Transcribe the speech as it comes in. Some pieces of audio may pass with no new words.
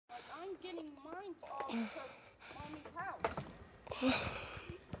getting mine because mommy's house.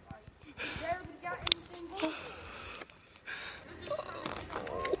 Has everybody got anything local?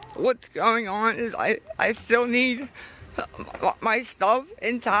 What's going on is I still need my stuff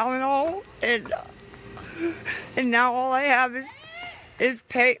and Tylenol, and now all I have is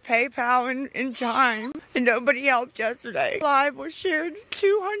PayPal and Chime, and nobody helped yesterday. Live was shared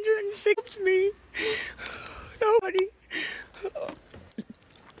 206 me. Nobody.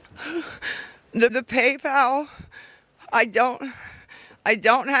 The PayPal, I don't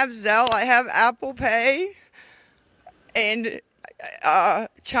have Zelle. I have Apple Pay and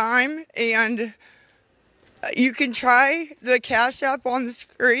Chime, and you can try the Cash App on the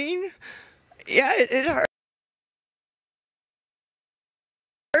screen. Yeah, it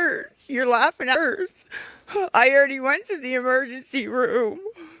hurts. You're laughing at hurts. I already went to the emergency room.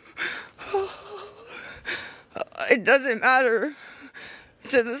 It doesn't matter.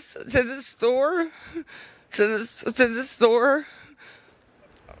 To the store. To the store.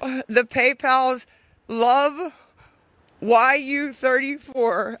 The PayPal's Love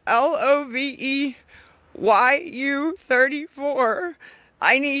YU34. LOVEYU34.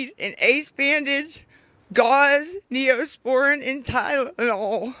 I need an ace bandage, gauze, Neosporin, and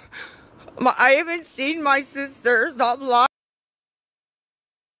Tylenol. I haven't seen my sister. Stop lying.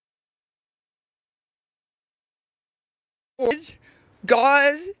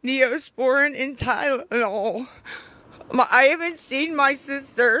 Gauze, Neosporin, and Tylenol. I haven't seen my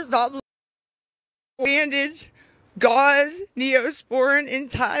sister. Stop lying. Bandage, gauze, Neosporin, and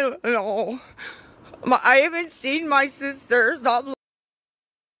Tylenol. I haven't seen my sister. Stop lying.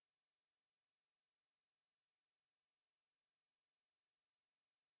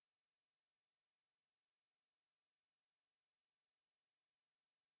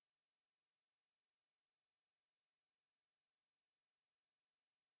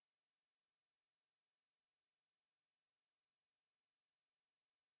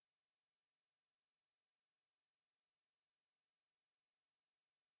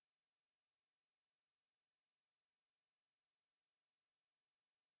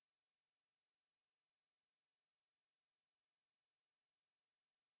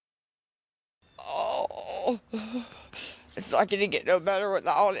 Oh, it's not gonna get no better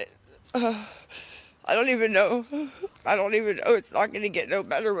without it. I don't even know. It's not gonna get no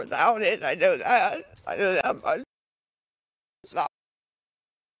better without it. I know that. I know that much. It's not.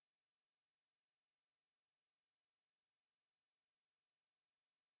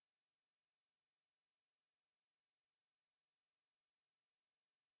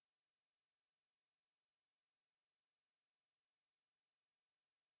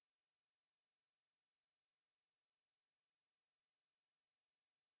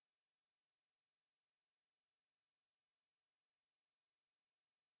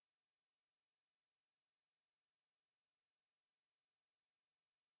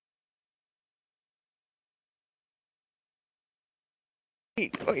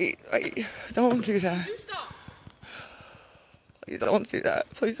 Wait. Don't do that. You stop. Please don't do that.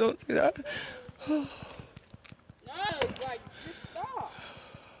 Please don't do that. No, just stop.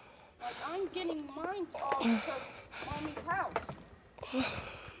 I'm getting mine because mommy's house.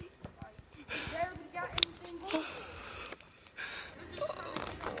 Has everybody got anything local?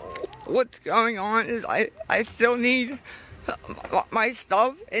 What's going on is I still need my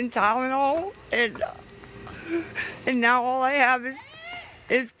stuff and Tylenol, and now all I have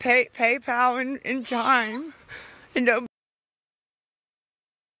is PayPal and Chime, and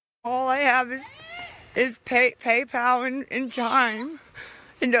all I have is PayPal and Chime,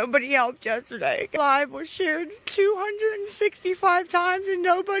 and nobody helped yesterday. Live was shared 265 times, and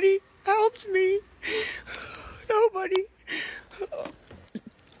nobody helped me. Nobody.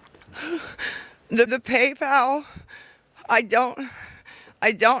 The PayPal, I don't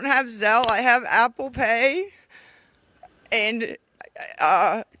have Zelle. I have Apple Pay and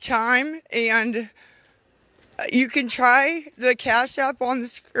Chime, and you can try the Cash App on the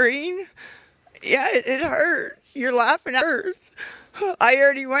screen. Yeah, it hurts. You're laughing at hurts. I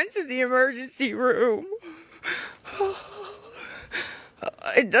already went to the emergency room.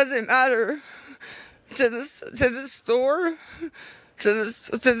 It doesn't matter. To the store. To the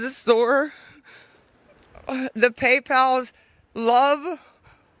store. The PayPal's Love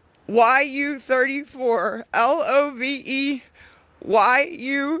YU34.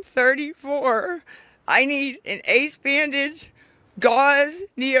 LOVEYU34. I need an ace bandage, gauze,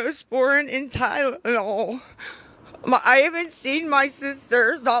 Neosporin, and Tylenol. I haven't seen my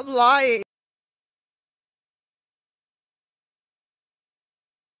sister. Stop lying.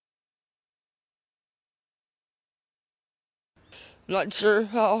 I'm not sure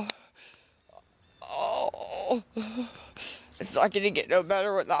how awful. It's not going to get no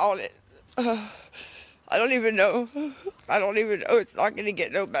better without it. I don't even know. It's not going to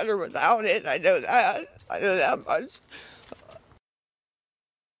get no better without it. I know that. I know that much.